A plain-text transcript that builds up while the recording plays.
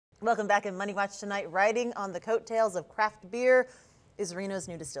Welcome back in Money Watch tonight. Riding on the coattails of craft beer is Reno's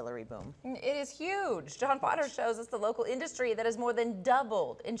new distillery boom. It is huge. John Potter shows us the local industry that has more than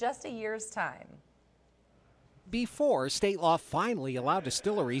doubled in just a year's time. Before state law finally allowed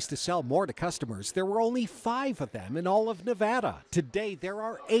distilleries to sell more to customers, there were only 5 of them in all of Nevada. Today, there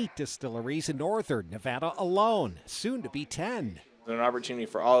are 8 distilleries in northern Nevada alone, soon to be 10. An opportunity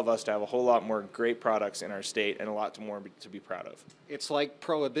for all of us to have a whole lot more great products in our state and a lot more to be proud of. It's like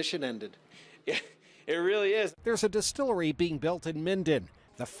Prohibition ended. Yeah, it really is. There's a distillery being built in Minden,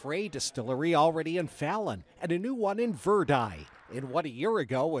 the Frey Distillery already in Fallon, and a new one in Verdi. In what a year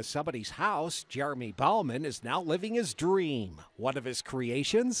ago was somebody's house, Jeremy Bauman is now living his dream. One of his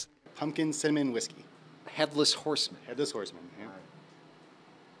creations? Pumpkin cinnamon whiskey. Headless Horseman. Headless horseman,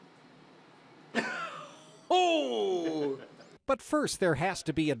 yeah. Oh! But first, there has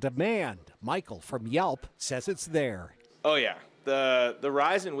to be a demand. Michael from Yelp says it's there. Oh yeah, the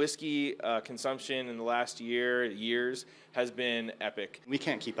rise in whiskey consumption in the last years has been epic. We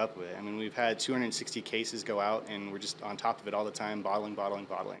can't keep up with it. I mean, we've had 260 cases go out, and we're just on top of it all the time, bottling.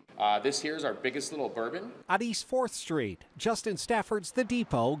 This here is our biggest little bourbon. On East 4th Street, Justin Stafford's The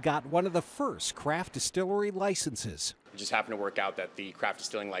Depot got one of the first craft distillery licenses. It just happened to work out that the craft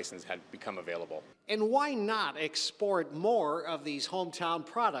distilling license had become available. And why not export more of these hometown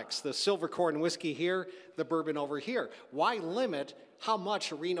products? The silver corn whiskey here, the bourbon over here. Why limit how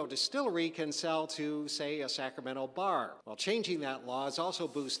much a Reno distillery can sell to, say, a Sacramento bar? Well, changing that law has also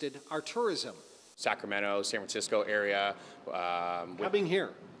boosted our tourism. Sacramento, San Francisco area. Coming here.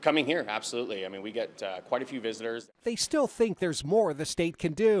 Coming here, absolutely. I mean, we get quite a few visitors. They still think there's more the state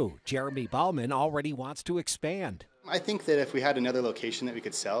can do. Jeremy Bauman already wants to expand. I think that if we had another location that we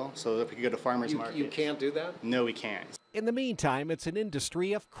could sell, so if we could go to farmers market. You can't do that? No, we can't. In the meantime, it's an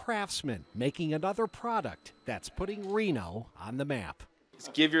industry of craftsmen making another product that's putting Reno on the map.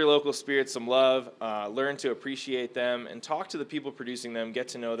 Just give your local spirits some love, learn to appreciate them, and talk to the people producing them, get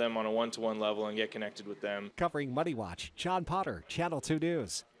to know them on a one-to-one level and get connected with them. Covering Money Watch, John Potter, Channel 2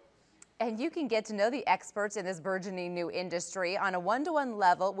 News. And you can get to know the experts in this burgeoning new industry on a one-to-one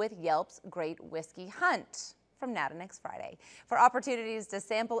level with Yelp's Great Whiskey Hunt from now to next Friday. For opportunities to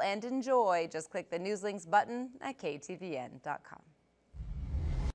sample and enjoy, just click the News Links button at KTVN.com.